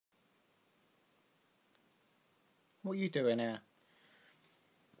What are you doing here?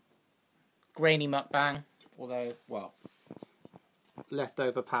 Grainy mukbang, although, well,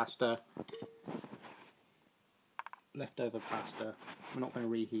 leftover pasta. Leftover pasta. We're not going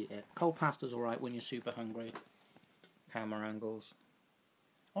to reheat it. Cold pasta's alright when you're super hungry. Camera angles.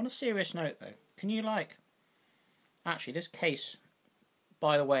 On a serious note though, can you like... Actually, this case,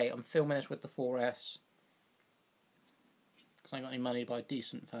 by the way, I'm filming this with the 4S. Because I ain't got any money to buy a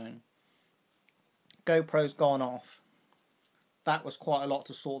decent phone. GoPro's gone off. That was quite a lot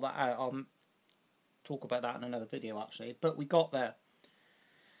to sort that out. I'll talk about that in another video actually. But we got there.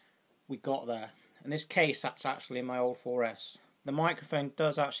 We got there. And this case, that's actually in my old 4S. The microphone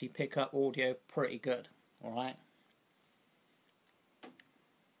does actually pick up audio pretty good. Alright?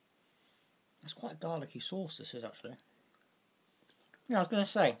 That's quite a garlicky sauce, this is actually. Yeah, I was going to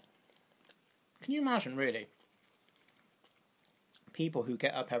say, can you imagine really people who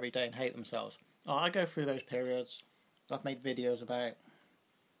get up every day and hate themselves? Oh, I go through those periods. I've made videos about,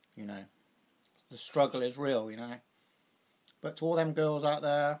 you know, the struggle is real, you know. But to all them girls out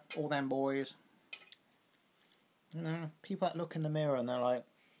there, all them boys, you know, people that look in the mirror and they're like,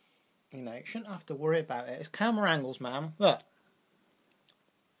 you know, you shouldn't have to worry about it. It's camera angles, man. Look.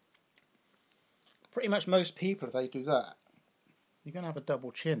 Pretty much most people, if they do that, you're going to have a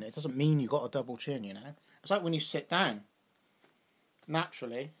double chin. It doesn't mean you got a double chin, you know. It's like when you sit down.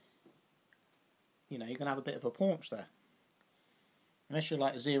 Naturally, you know, you're going to have a bit of a paunch there. Unless you're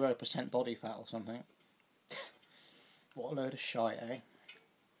like 0% body fat or something. What a load of shite, eh?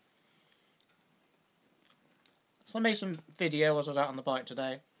 So I made some video as I was out on the bike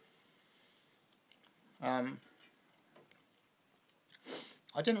today. I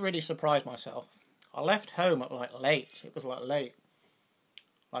didn't really surprise myself. I left home at like late. It was like late.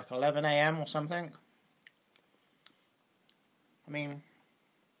 Like 11 AM or something. I mean,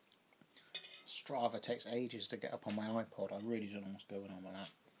 Strava takes ages to get up on my iPod. I really don't know what's going on with that.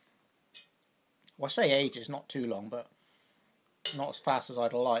 Well, I say ages, not too long, but not as fast as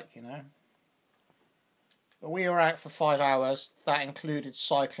I'd like, you know. But we were out for 5 hours. That included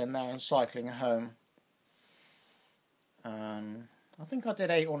cycling there and cycling home. I think I did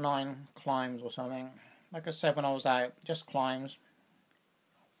 8 or 9 climbs or something. Like I said when I was out, just climbs.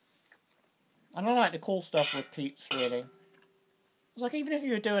 And I like the cool stuff repeats, really. It's like even if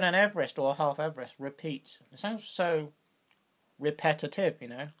you were doing an Everest or a half Everest, repeat. It sounds so repetitive, you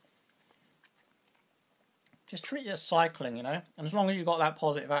know. Just treat it as cycling, you know. And as long as you've got that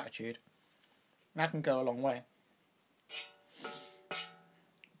positive attitude, that can go a long way.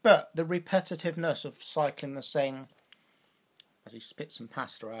 But the repetitiveness of cycling the same... as he spits some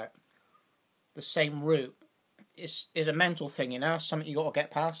pasta out, the same route is a mental thing, you know, something you got to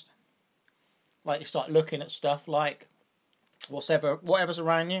get past. Like you start looking at stuff like whatever's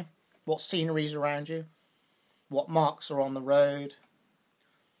around you, what scenery's around you, what marks are on the road,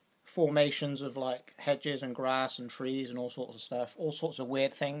 formations of like hedges and grass and trees and all sorts of stuff, all sorts of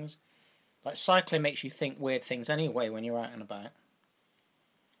weird things. Like cycling makes you think weird things anyway when you're out and about.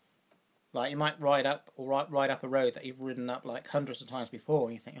 Like, you might ride up a road that you've ridden up, like, hundreds of times before,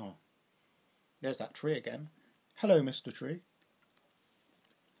 and you think, oh, there's that tree again. Hello, Mr. Tree.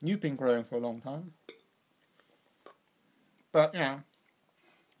 You've been growing for a long time. But, you know,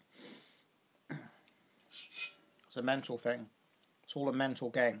 it's a mental thing. It's all a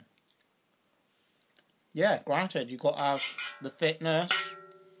mental game. Yeah, granted, you've got to have the fitness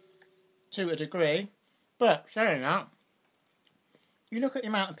to a degree, but, saying that, you look at the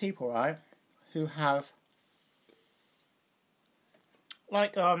amount of people, right, who have,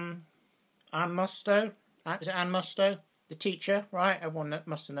 like, Anne Musto, is it Anne Musto? The teacher, right? Everyone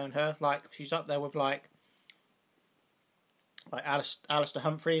must have known her. Like, she's up there with, like Alistair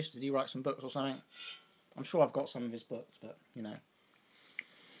Humphreys. Did he write some books or something? I'm sure I've got some of his books, but, you know.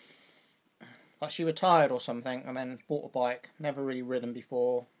 Like, she retired or something, and then bought a bike, never really ridden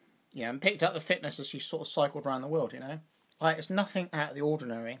before, you know, and picked up the fitness as she sort of cycled around the world, you know. Like, it's nothing out of the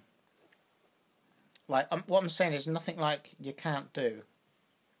ordinary. Like, what I'm saying is nothing like you can't do.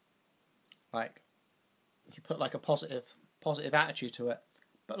 Like, you put like a positive attitude to it.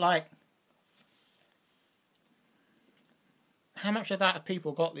 But like, how much of that have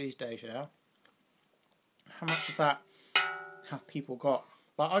people got these days, you know? How much of that have people got?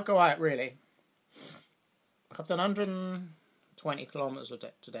 Like, I go out really. Like, I've done 120 kilometres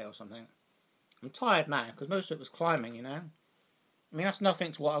today or something. I'm tired now, because most of it was climbing, you know. I mean, that's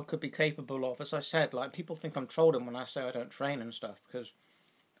nothing to what I could be capable of. As I said, like, people think I'm trolling when I say I don't train and stuff, because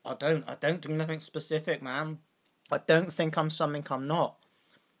I don't do nothing specific, man. I don't think I'm something I'm not.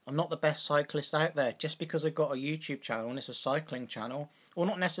 I'm not the best cyclist out there. Just because I've got a YouTube channel and it's a cycling channel, or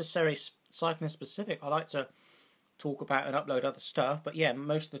not necessarily cycling specific, I like to talk about and upload other stuff. But yeah,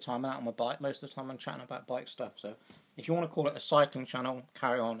 most of the time I'm out on my bike. Most of the time I'm chatting about bike stuff. So if you want to call it a cycling channel,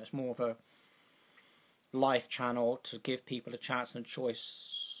 carry on. It's more of a life channel to give people a chance and a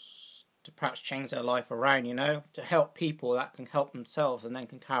choice to perhaps change their life around, you know, to help people that can help themselves and then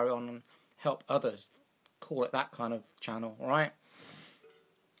can carry on and help others. Call it that kind of channel, alright?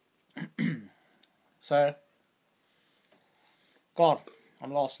 So, God,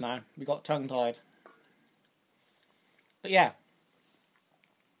 I'm lost now. We got tongue-tied. But yeah,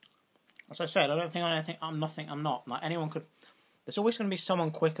 as I said, I don't think I'm nothing. I'm not. Like anyone could. There's always going to be someone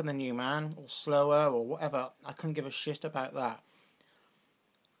quicker than you, man, or slower, or whatever. I couldn't give a shit about that.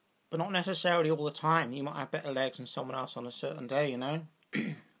 But not necessarily all the time. You might have better legs than someone else on a certain day, you know,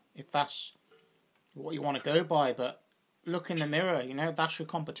 if that's what you want to go by. But look in the mirror, you know, that's your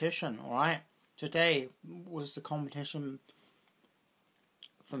competition, all right? Today was the competition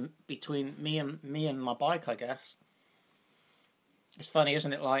between me and my bike, I guess. It's funny,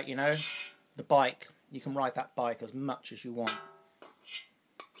 isn't it? Like, you know, the bike, you can ride that bike as much as you want.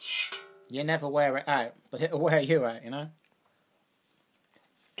 You never wear it out, but it'll wear you out, you know.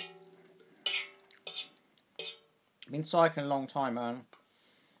 I've been cycling a long time, man.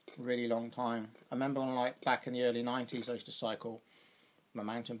 Really long time. I remember when, like, back in the early 90s, I used to cycle my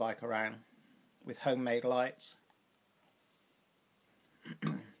mountain bike around with homemade lights.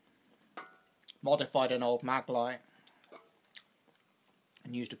 Modified an old mag light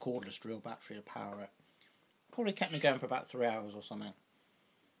and used a cordless drill battery to power it. Probably kept me going for about 3 hours or something.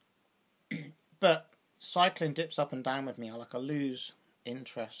 But cycling dips up and down with me. I lose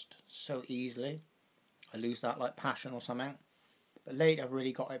interest so easily. I lose that like passion or something. But lately I've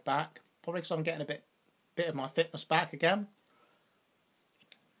really got it back. Probably because I'm getting a bit of my fitness back again.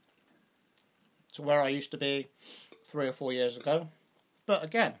 To where I used to be 3 or 4 years ago. But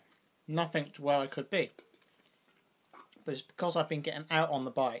again, nothing to where I could be. But it's because I've been getting out on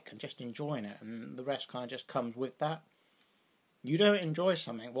the bike and just enjoying it, and the rest kind of just comes with that. You don't enjoy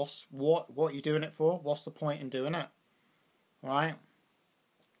something, what are you doing it for? What's the point in doing it? Right?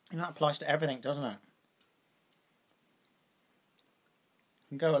 And that applies to everything, doesn't it? It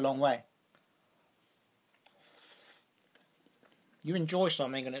can go a long way. You enjoy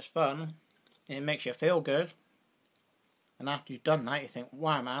something and it's fun, and it makes you feel good. And after you've done that, you think,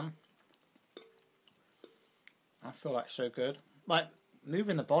 wow, man, I feel like so good. Like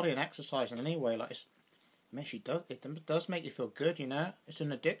moving the body and exercising anyway, like it does make you feel good, you know. It's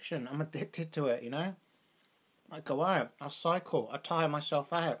an addiction. I'm addicted to it, you know. I go out, I cycle, I tire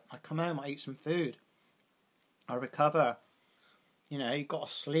myself out, I come home, I eat some food, I recover. You know, you got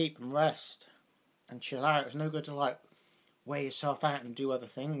to sleep and rest and chill out. It's no good to like wear yourself out and do other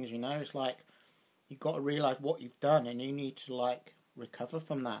things, you know. It's like you got to realise what you've done and you need to like recover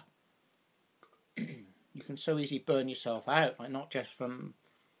from that. You can so easily burn yourself out, like not just from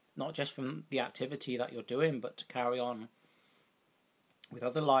the activity that you're doing, but to carry on with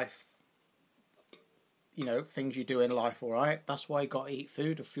other life, you know, things you do in life, alright? That's why you got to eat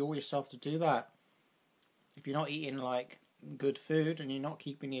food to fuel yourself to do that. If you're not eating like good food and you're not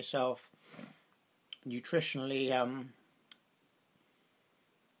keeping yourself nutritionally,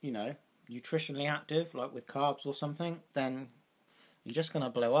 nutritionally active, like with carbs or something, then you're just going to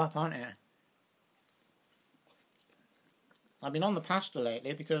blow up, aren't you? I've been on the pasta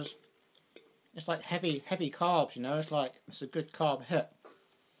lately because it's like heavy carbs, you know. It's like, it's a good carb hit.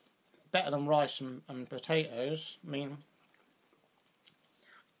 Better than rice and potatoes. I mean,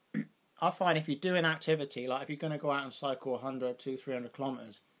 I find if you're doing activity, like if you're going to go out and cycle 100, 200, 300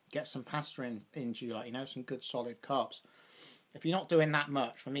 kilometres, get some pasta into you, like, you know, some good solid carbs. If you're not doing that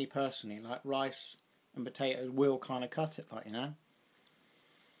much, for me personally, like rice and potatoes will kind of cut it, like, you know.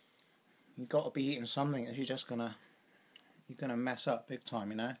 You've got to be eating something as you're going to mess up big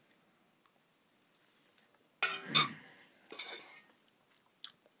time, you know.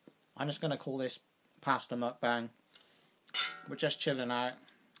 I'm just going to call this pasta mukbang. We're just chilling out.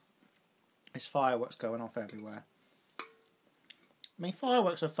 There's fireworks going off everywhere. I mean,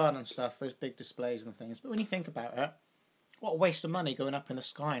 fireworks are fun and stuff, those big displays and things, but when you think about it, what a waste of money going up in the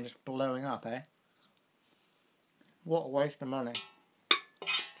sky and just blowing up, eh? What a waste of money.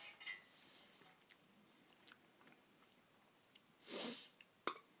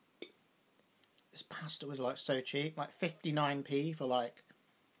 This pasta was like so cheap, like 59p for like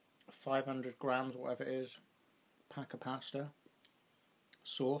 500 grams or whatever it is, pack of pasta.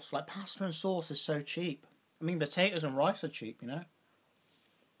 Sauce, like pasta and sauce is so cheap. I mean, potatoes and rice are cheap, you know.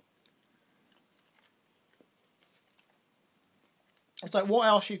 It's like, what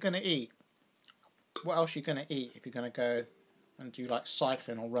else are you going to eat? What else are you going to eat if you're going to go and do like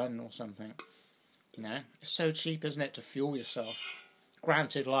cycling or running or something? You know, it's so cheap, isn't it, to fuel yourself?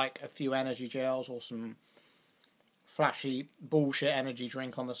 Granted, like a few energy gels or some flashy bullshit energy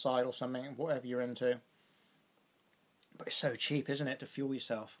drink on the side or something, whatever you're into. But it's so cheap, isn't it, to fuel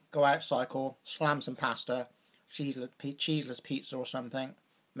yourself? Go out, cycle, slam some pasta, cheeseless pizza or something,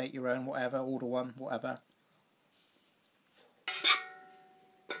 make your own, whatever, order one, whatever.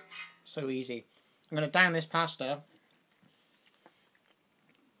 So easy. I'm going to down this pasta.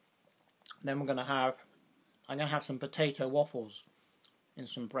 Then I'm going to have some potato waffles in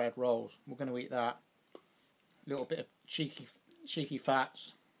some bread rolls. We're going to eat that. A little bit of cheeky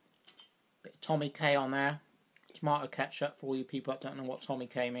fats. Bit of Tommy K on there. Tomato ketchup for all you people that don't know what Tommy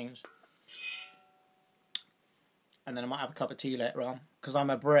K means. And then I might have a cup of tea later on, because I'm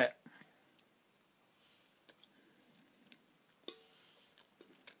a Brit.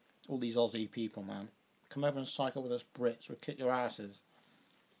 All these Aussie people, man. Come over and cycle with us Brits. We'll kick your asses.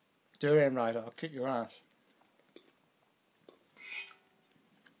 Do it, right? I'll kick your ass.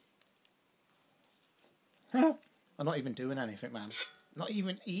 I'm not even doing anything, man. Not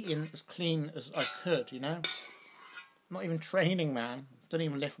even eating as clean as I could, you know? Not even training, man. Don't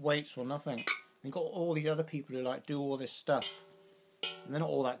even lift weights or nothing. You've got all these other people who like do all this stuff. And they're not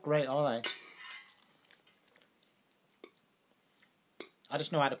all that great, are they? I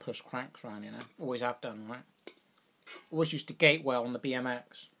just know how to push cranks around, you know? Always have done, right? Always used to gate well on the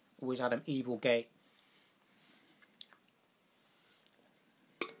BMX. Always had an evil gate.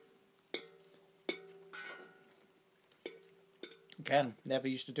 Again, never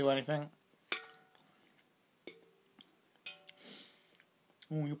used to do anything.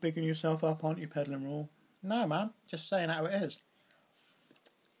 Oh, you're bigging yourself up, aren't you, peddling rule? No, man. Just saying how it is.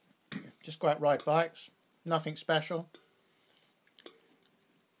 Just go out, ride bikes. Nothing special.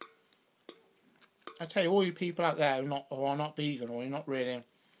 I tell you, all you people out there who are not vegan, or you're not really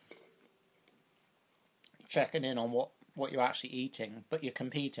checking in on what you're actually eating, but you're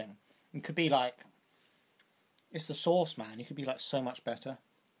competing. You could be like, it's the sauce, man. You could be like so much better.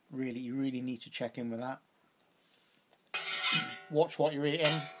 Really, you really need to check in with that. Watch what you're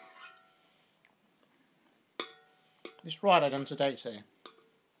eating. This ride I done today, see.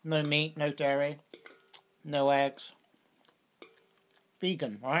 No meat, no dairy, no eggs.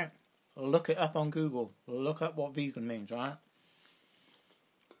 Vegan, right? Look it up on Google. Look up what vegan means, right?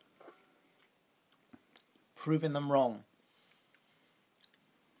 Proving them wrong.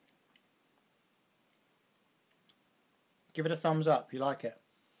 Give it a thumbs up if you like it.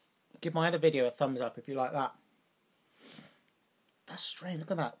 Give my other video a thumbs up if you like that. That's strange.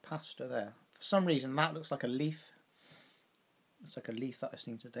 Look at that pasta there. For some reason, that looks like a leaf. It's like a leaf that I've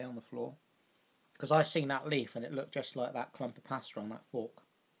seen today on the floor. Because I seen that leaf and it looked just like that clump of pasta on that fork.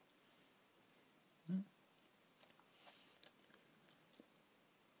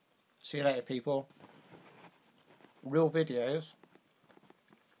 See you later, people. Real videos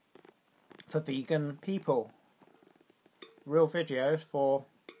for vegan people. Real videos for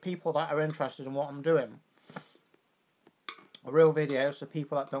people that are interested in what I'm doing. Real videos for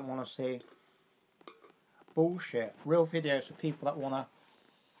people that don't want to see bullshit. Real videos for people that want to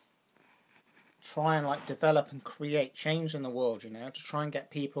try and like develop and create change in the world, you know, to try and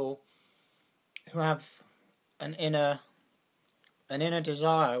get people who have an inner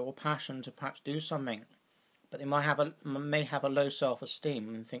desire or passion to perhaps do something, but they may have a low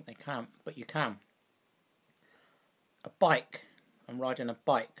self-esteem and think they can't, but you can. A bike, and riding a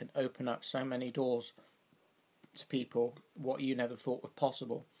bike can open up so many doors to people what you never thought was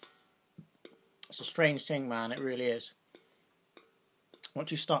possible. It's a strange thing, man, it really is. Once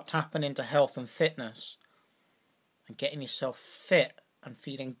you start tapping into health and fitness and getting yourself fit and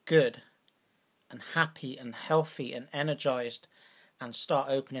feeling good and happy and healthy and energized, and start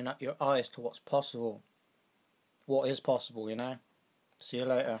opening up your eyes to what's possible, what is possible, you know. See you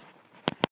later.